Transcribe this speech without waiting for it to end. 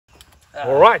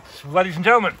All right, ladies and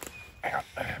gentlemen. Hang on,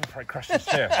 I'm afraid I crushed this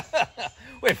chair.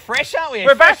 We're fresh, aren't we?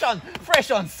 We're fresh back.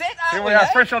 fresh on set, aren't Here we? we are,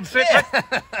 fresh on set.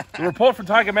 Yeah. The report from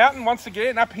Tiger Mountain, once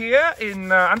again, up here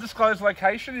in undisclosed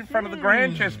location in front of the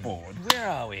grand chessboard. Where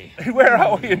are we? Where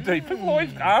are we indeed? People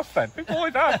always ask that. People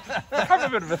always ask. It's become a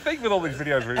bit of a thing with all these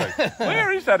videos we make.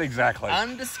 Where is that exactly?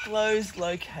 Undisclosed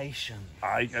location.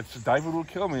 David will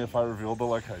kill me if I reveal the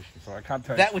location, so I can't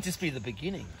tell you. That would just be the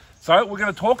beginning. So we're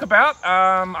going to talk about,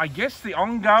 I guess, the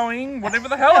ongoing, whatever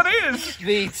the hell it is.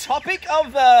 The topic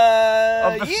of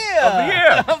the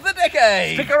year. Of the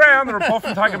decade. Stick around, the report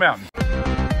from Tiger Mountain.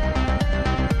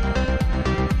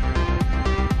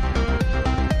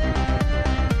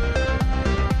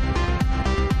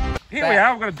 Here we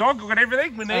are, we've got a dog, we've got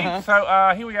everything we need.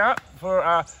 So here we are for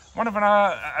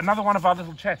another one of our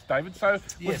little chats, David. So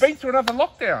we've been through another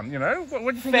lockdown, you know. What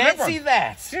do you think of that one? Fancy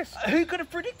that. Yes. Who could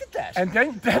have predicted that? And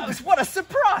then what a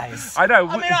surprise. I know.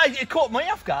 I mean, it caught me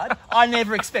off guard. I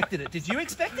never expected it. Did you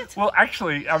expect it? Well,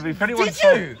 actually, I mean, if anyone Did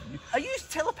you? Are you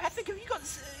telepathic? Have you got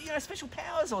special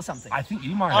powers or something? I think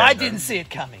you might have. I didn't see it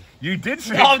coming. You did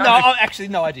see it coming? coming. Actually,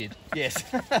 no, I did. Yes.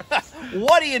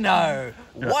 What do you know?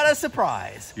 Yeah. What a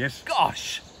surprise. Yes.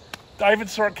 Gosh. David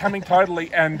saw it coming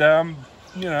totally, and,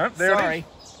 you know, there it is.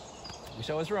 Wish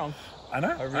I was wrong. I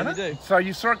know. I really do. So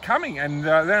you saw it coming, and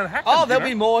then it happened. Oh, there'll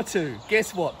be more too.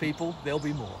 Guess what, people? There'll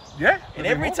be more. Yeah. And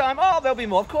every time, there'll be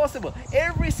more. Of course there will.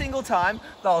 Every single time,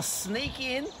 they'll sneak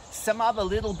in some other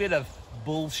little bit of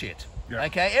bullshit. Yeah.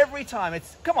 Okay? Every time.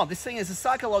 Come on, this thing is a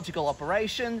psychological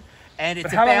operation, and it's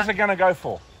But how long is it going to go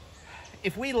for?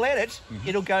 If we let it,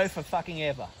 it'll go for fucking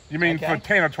ever. You mean for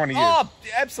 10 or 20 years? Oh,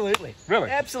 absolutely.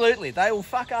 Really? Absolutely. They will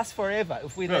fuck us forever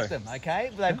if we let them, okay?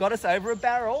 They've got us over a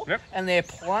barrel, and they're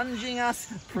plunging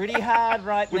us pretty hard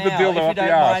right With now, the dildo if you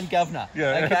don't mind, Governor.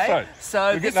 Yeah, okay?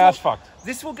 So you're getting ass fucked.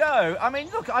 This will go. I mean,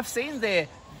 look, I've seen their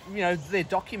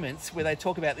documents where they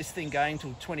talk about this thing going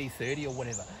till 2030 or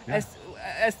whatever. Yeah.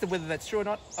 As to whether that's true or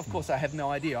not, of course, I have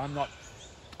no idea. I'm not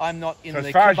in the cabal,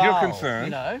 as far as you're concerned,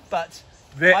 you know, but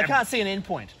I can't see an end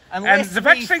point. Unless and the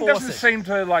vaccine doesn't seem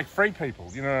to, like, free people,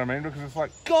 you know what I mean? Because it's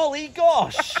like... Golly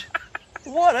gosh!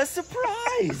 What a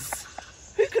surprise!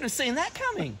 Who could have seen that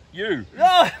coming? You.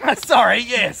 Oh, sorry,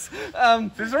 yes.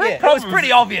 There's a real problem. It was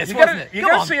pretty obvious, wasn't it? You're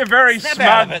going to see a very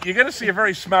smug... You're going to see a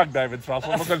very smug David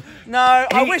Thrussell because... No,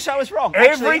 I wish I was wrong.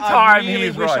 Every time he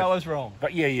is right. I wish I was wrong.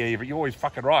 But yeah, but you're always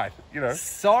fucking right, you know?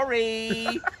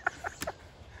 Sorry.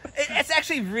 It's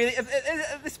actually really...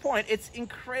 At this point, it's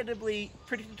incredibly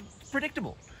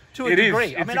predictable. To a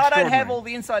degree. I mean, I don't have all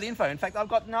the inside info. In fact, I've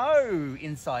got no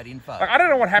inside info. Like, I don't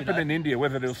know what happened in India,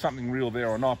 whether there was something real there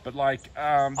or not, but like...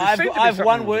 I have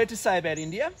one word to say about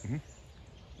India.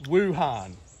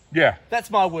 Wuhan. Yeah. That's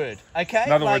my word, okay?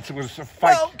 In other words, it was a fake...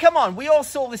 Well, come on, we all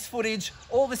saw this footage,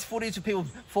 of people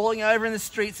falling over in the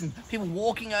streets and people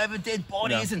walking over dead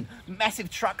bodies and massive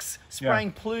trucks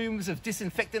spraying plumes of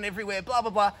disinfectant everywhere, blah,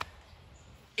 blah, blah.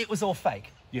 It was all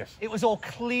fake. Yes. It was all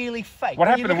clearly fake. What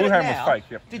happened in Wuhan was fake,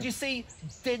 yep. Did you see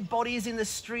dead bodies in the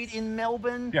street in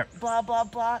Melbourne? Yep. Blah, blah,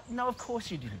 blah. No, of course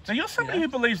you didn't. So you're somebody who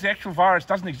believes the actual virus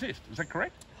doesn't exist. Is that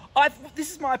correct?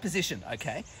 This is my position,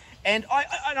 okay? And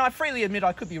I freely admit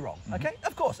I could be wrong, okay?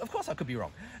 Of course I could be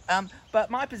wrong. But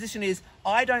my position is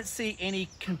I don't see any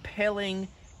compelling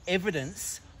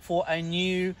evidence for a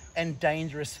new and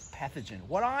dangerous pathogen.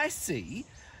 What I see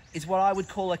is what I would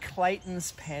call a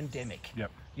Clayton's pandemic.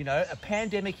 Yep. You know, a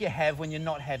pandemic you have when you're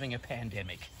not having a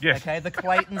pandemic. Yes. Okay, the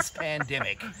Clayton's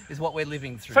pandemic is what we're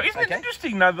living through. So isn't it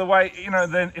interesting, though, the way, you know,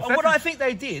 then... What I think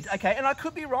they did, okay, and I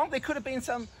could be wrong, there could have been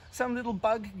some little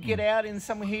bug get out in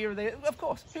somewhere here or there. Of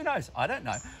course, who knows? I don't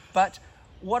know. But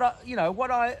what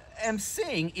I am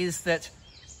seeing is that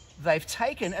they've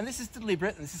taken, and this is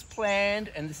deliberate, and this is planned,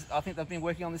 and I think they've been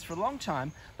working on this for a long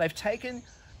time, they've taken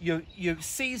your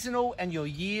seasonal and your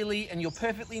yearly and your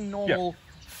perfectly normal...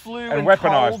 flu and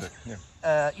weaponized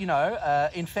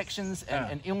cold, infections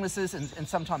and illnesses and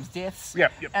sometimes deaths.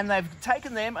 Yep. And they've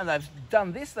taken them and they've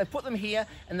done this, they've put them here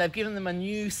and they've given them a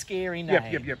new scary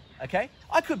name. Yep. Okay?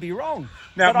 I could be wrong.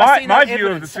 Now, my view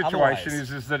of the situation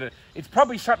is that it's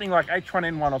probably something like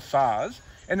H1N1 or SARS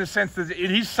in the sense that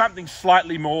it is something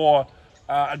slightly more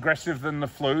aggressive than the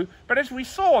flu. But as we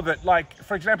saw that, like,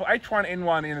 for example,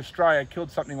 H1N1 in Australia killed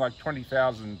something like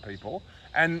 20,000 people.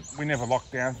 And we never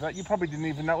locked down for that. You probably didn't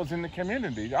even know it was in the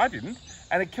community. I didn't.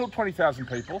 And it killed 20,000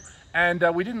 people. And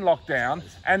we didn't lock down.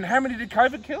 And how many did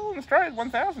COVID kill in Australia?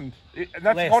 1,000.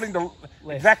 That's according to...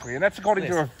 Less. Exactly. And that's according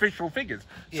to official figures.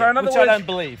 Yeah, so in other words, I don't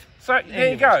believe. So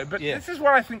there you go. But this is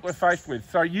what I think we're faced with.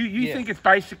 So you think it's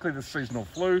basically the seasonal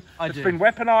flu. It's been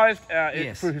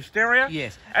weaponised through hysteria.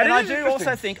 Yes. And I do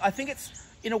also think,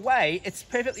 in a way, it's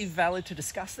perfectly valid to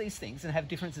discuss these things and have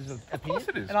differences of opinion. Of course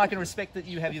it is. And I can respect that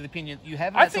you have your opinion you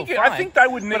have. I think they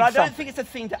would need. But I don't something. think it's a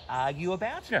thing to argue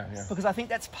about. Yeah. Because I think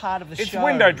that's part of the show. It's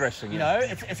window dressing. You know,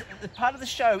 it's part of the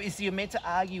show is you're meant to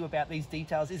argue about these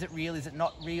details. Is it real? Is it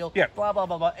not real? Yeah. Blah blah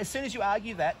blah blah. As soon as you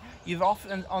argue that, you've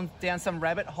often on down some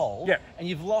rabbit hole. Yeah. And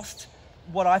you've lost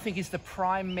what I think is the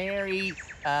primary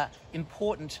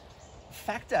important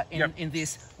factor in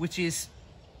this, which is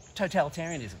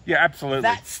totalitarianism. Yeah, absolutely.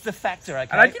 That's the factor, okay?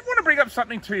 And I did want to bring up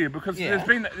something to you because Yeah.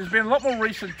 there's been a lot more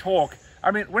recent talk.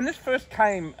 I mean, when this first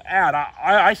came out,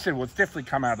 I said, well, it's definitely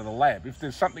come out of the lab. If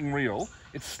there's something real,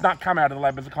 it's not come out of the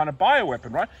lab as a kind of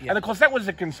bioweapon, right? Yeah. And of course, that was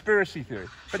a conspiracy theory.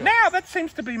 But now that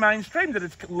seems to be mainstream, that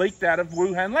it's leaked out of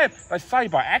Wuhan lab. They say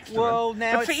by accident. Well,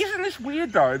 now but see, isn't this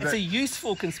weird though? It's a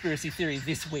useful conspiracy theory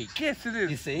this week. Yes, it is.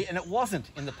 You see, and it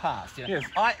wasn't in the past. You know?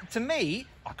 Yes. To me,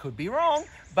 I could be wrong,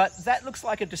 but that looks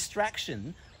like a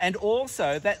distraction, and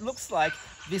also that looks like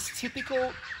this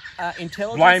typical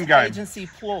intelligence agency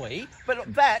ploy,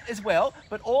 but that as well,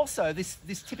 but also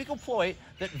this typical ploy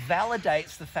that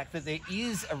validates the fact that there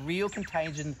is a real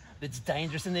contagion that's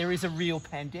dangerous and there is a real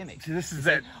pandemic. See, this is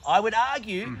it. I would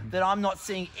argue that I'm not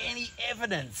seeing any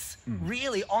evidence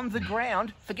really on the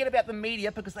ground. Forget about the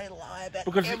media because they lie about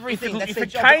everything. If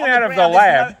it came out of the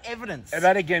lab, no evidence.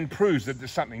 that again proves that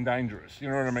there's something dangerous. You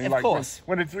know what I mean? Of course.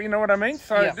 When it's, you know what I mean?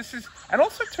 So this is, and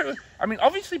also too, I mean,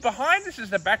 obviously behind this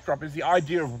is the backdrop is the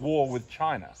idea of war with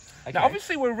China. Okay. Now,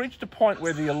 obviously we've reached a point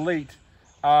where the elite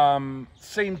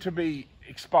seem to be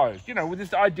exposed, you know, with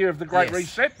this idea of the Great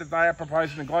Reset that they are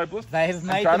proposing, the globalists. They have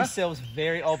made themselves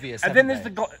very obvious. And then there's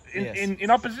in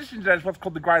opposition to that is what's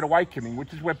called the Great Awakening,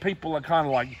 which is where people are kind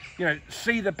of like, you know,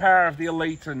 see the power of the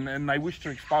elite and they wish to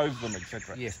expose them,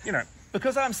 etc. Yes. You know.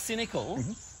 Because I'm cynical,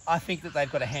 I think that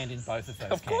they've got a hand in both of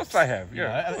those Of course camps, they have, you know?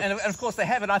 And of course they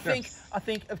have. And I think,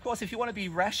 of course, if you want to be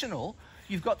rational,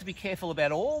 you've got to be careful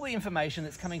about all the information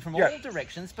that's coming from all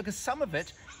directions, because some of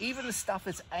it, even the stuff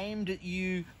that's aimed at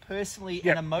you personally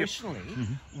and emotionally,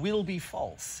 will be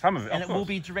false. Some of it, and of it will course.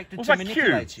 be directed Well, to like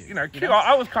manipulate Q. you. You know, Q.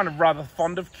 I was kind of rather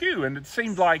fond of Q, and it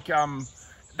seemed like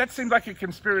that seemed like a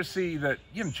conspiracy that,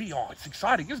 you know, gee, it's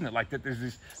exciting, isn't it? Like that there's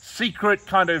this secret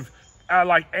kind of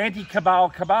like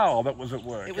anti-cabal that was at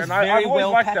work. It was and very I always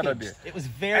well liked packaged. that idea. It was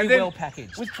very then, well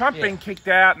packaged. With Trump being kicked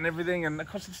out and everything, and of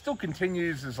course it still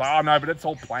continues, it's like, oh no, but it's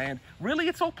all planned. Really,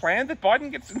 it's all planned that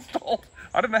Biden gets installed?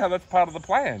 I don't know how that's part of the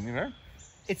plan, you know?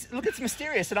 It's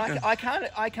mysterious, and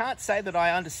I can't say that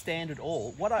I understand it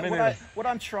all. What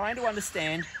I'm trying to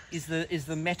understand is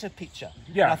the meta picture.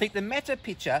 Yeah. And I think the meta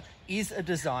picture is a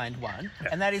designed one,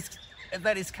 and that is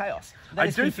chaos. That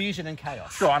is confusion and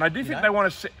chaos. Sure, and I do think they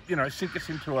want to, you know, sink us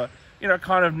into a, you know,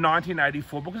 kind of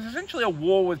 1984, because essentially a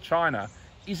war with China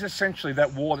is essentially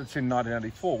that war that's in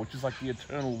 1984, which is like the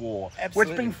eternal war. Absolutely. Where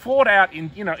it's being fought out in,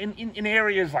 you know, in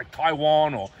areas like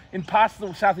Taiwan or in parts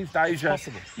of Southeast Asia. It's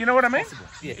possible. You know what I mean? Possible.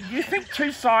 Yeah. You think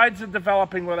two sides are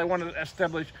developing where they want to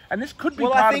establish, and this could be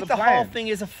part of the plan. Well, I think the whole thing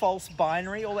is a false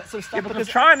binary, all that sort of stuff. Yeah,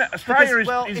 because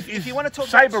Australia is if you want to talk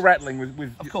saber rattling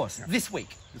with of course, yeah. This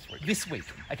week,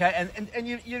 okay, and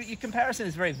your comparison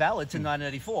is very valid to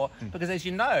 1984 because, as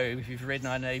you know, if you've read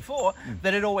 1984,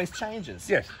 that it always changes.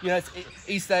 Yes. You know, it's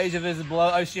East Asia versus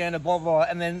Oceania, blah blah,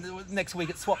 and then next week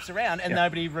it swaps around and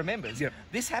nobody remembers. Yep.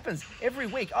 This happens every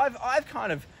week. I've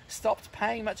kind of stopped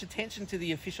paying much attention to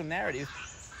the official narrative,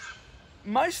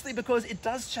 mostly because it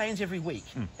does change every week,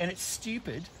 and it's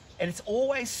stupid. And it's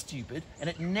always stupid, and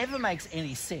it never makes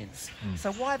any sense.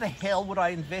 So why the hell would I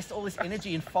invest all this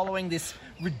energy in following this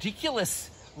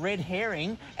ridiculous red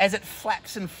herring as it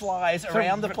flaps and flies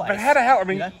around the place? But how the hell? I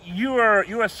mean, you know?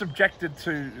 you are subjected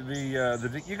to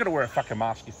the. You got to wear a fucking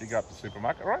mask if you go up to the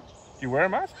supermarket, right? Do you wear a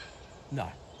mask? No.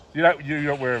 You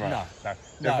don't wear a mask.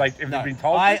 No. Have they been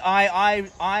told?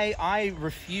 I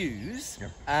refuse.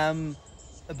 Yeah.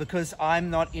 Because I'm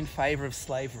not in favour of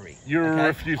slavery. You're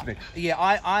a refusenik. Yeah,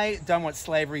 I don't want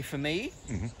slavery for me,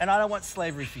 and I don't want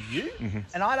slavery for you,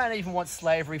 and I don't even want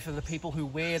slavery for the people who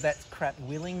wear that crap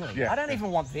willingly. Yeah, I don't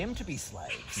even want them to be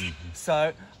slaves.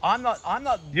 So I'm not.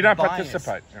 You don't biased.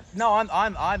 participate. Yeah. No,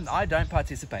 I don't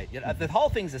participate. The whole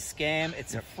thing's a scam.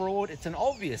 It's a fraud. It's an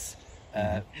obvious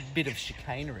bit of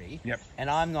chicanery, and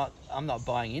I'm not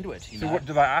buying into it. So what,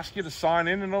 do they ask you to sign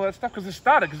in and all that stuff? Because it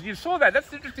started, because you saw that. That's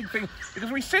the interesting thing, because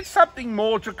we said something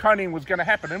more draconian was going to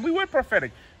happen, and we were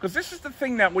prophetic. Because this is the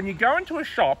thing now, when you go into a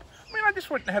shop, I mean, I just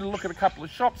went and had a look at a couple of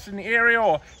shops in the area,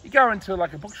 or you go into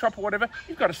like a bookshop or whatever,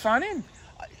 you've got to sign in.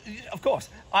 Of course.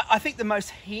 I think the most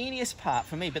heinous part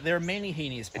for me, but there are many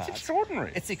heinous parts. It's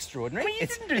extraordinary. It's extraordinary. I mean, you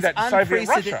it's, didn't do that in Soviet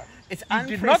Russia. It's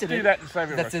you did not do that in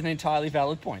Soviet That's Russia. an entirely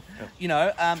valid point. Yep. You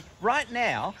know, right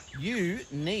now, you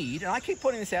need, and I keep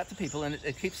pointing this out to people, and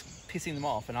it keeps pissing them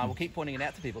off, and I will keep pointing it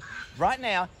out to people. Right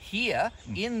now, here,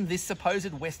 in this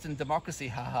supposed Western democracy,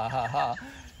 ha ha ha ha,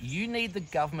 you need the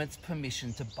government's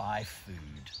permission to buy food.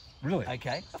 Really?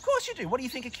 Okay. Of course you do. What do you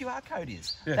think a QR code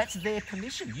is? Yeah. That's their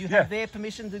permission. You have their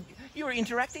permission to. You are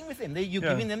interacting with them. You're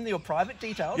giving them your private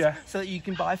details so that you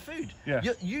can buy food. Yeah.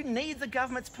 You need the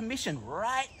government's permission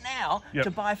right now Yep. to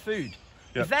buy food.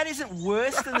 Yep. If that isn't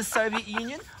worse than the Soviet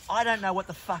Union, I don't know what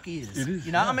the fuck is. It is,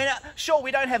 You know, yeah. I mean, sure, we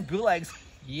don't have gulags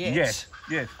yet. Yes.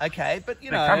 Okay, but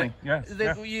you They're know, coming.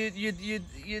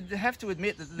 you'd have to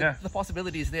admit that the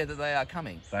possibility is there that they are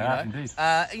coming. They are indeed.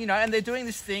 You know, and they're doing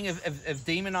this thing of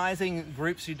demonizing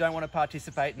groups who don't want to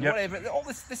participate and whatever. All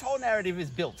this whole narrative is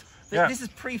built. This is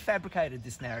prefabricated.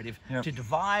 This narrative to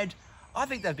divide. I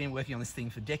think they've been working on this thing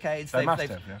for decades.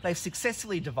 They've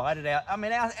successfully divided out. I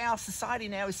mean, our society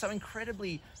now is so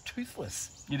incredibly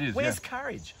toothless. It is. Where's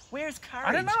courage? Where's courage?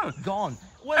 I don't know. Gone.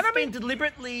 Well, it's been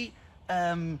deliberately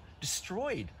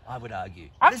destroyed, I would argue.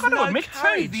 I've There's got to no admit too,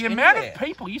 courage the amount anywhere. of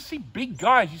people, you see big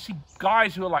guys, you see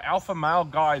guys who are like alpha male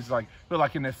guys, like who are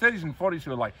like in their 30s and 40s,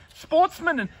 who are like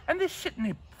sportsmen, and they're sitting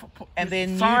there and they're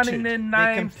signing neutered. their names.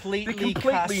 They're completely neutered.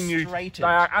 castrated. They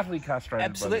are utterly castrated.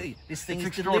 Absolutely. This thing is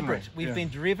deliberate. We've been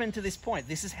driven to this point.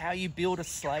 This is how you build a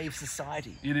slave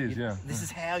society. It is, This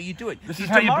is how you do it. This is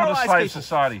how you build a demoralise slave people.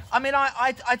 society. I mean,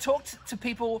 I talked to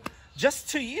people just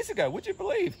 2 years ago, would you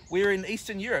believe? We were in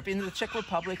Eastern Europe, in the Czech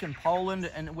Republic and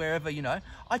Poland and wherever, you know.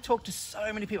 I talked to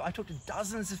so many people. I talked to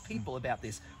dozens of people about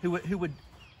this who were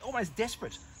almost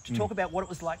desperate to talk about what it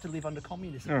was like to live under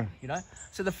communism, you know.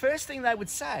 So the first thing they would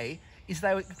say is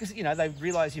because, you know, they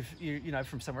realise you know,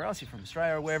 from somewhere else, you're from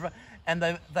Australia or wherever, and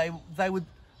they would,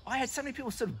 I had so many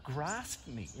people sort of grasp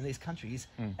me in these countries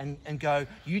and go,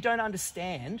 you don't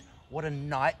understand what a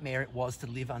nightmare it was to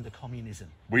live under communism.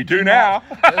 We do now.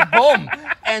 Boom.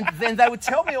 And then they would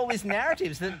tell me all these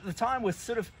narratives that at the time were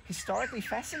sort of historically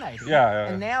fascinating.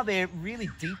 And now they're really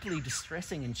deeply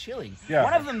distressing and chilling.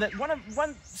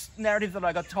 One narrative that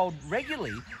I got told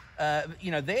regularly,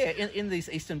 you know, there in these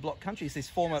Eastern Bloc countries, these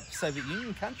former Soviet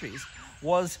Union countries,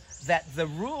 was that the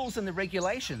rules and the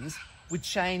regulations would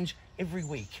change every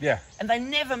week. And they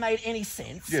never made any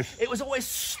sense. It was always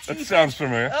stupid. That sounds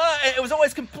familiar. It was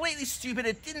always completely stupid.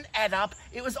 It didn't add up.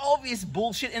 It was obvious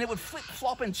bullshit, and it would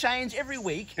flip-flop and change every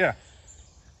week.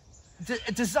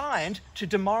 Designed to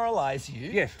demoralise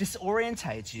you,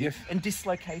 disorientate you, and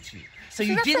dislocate you. So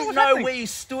you didn't know where you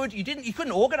stood. You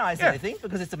couldn't organise anything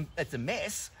because it's a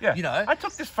mess. You know. I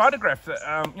took this photograph that,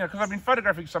 you know, because I've been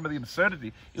photographing some of the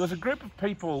absurdity. It was a group of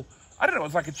people. I don't know, it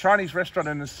was like a Chinese restaurant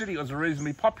in the city. It was a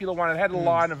reasonably popular one. It had a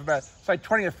line of about, say,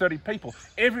 20 or 30 people.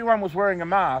 Everyone was wearing a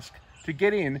mask to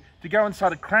get in, to go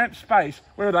inside a cramped space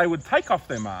where they would take off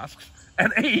their masks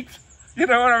and eat. You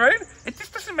know what I mean? It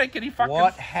just doesn't make any fucking...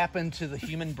 What happened to the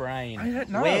human brain? I don't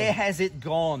know. Where has it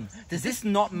gone? Does this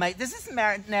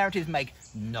narrative make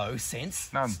no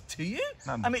sense to you?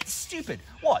 None. I mean, it's stupid.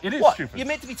 What? It is stupid. You're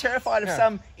meant to be terrified of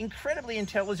some incredibly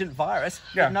intelligent virus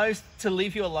that knows to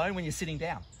leave you alone when you're sitting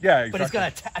down. Exactly. But it's going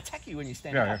to attack you when you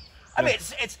stand up. I mean,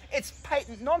 it's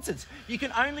patent nonsense. You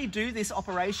can only do this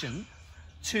operation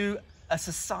to a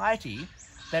society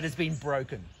that has been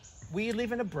broken. We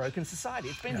live in a broken society.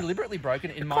 It's been deliberately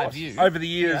broken, in my view. Over the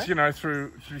years, you know,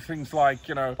 through things like,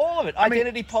 you know... All of it.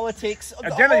 Identity politics.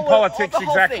 Identity politics, the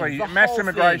whole exactly. thing, Mass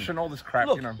immigration, all this crap,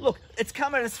 look, you know. Look, it's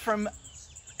come at us from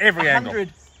every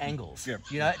 100 angles.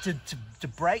 You know, to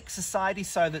break society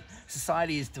so that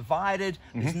society is divided.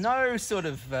 There's no sort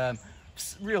of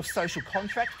real social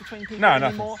contract between people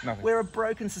anymore. Nothing. We're a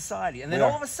broken society. And then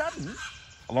all of a sudden...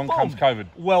 Along comes COVID.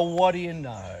 Well, what do you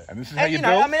know? And this is how you know,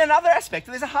 build? I mean, another aspect,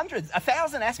 there's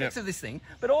 1,000 aspects of this thing,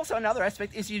 but also another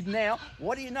aspect is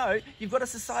what do you know? You've got a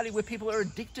society where people are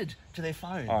addicted to their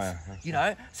phones. You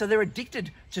know, so they're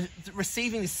addicted to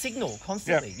receiving this signal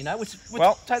constantly, you know, which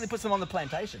totally puts them on the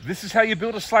plantation. This is how you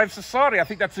build a slave society. I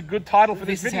think that's a good title for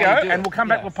this video, and we'll come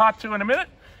back with part 2 in a minute.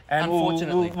 And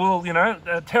we'll you know,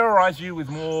 terrorise you with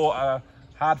more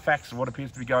hard facts of what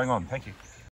appears to be going on. Thank you.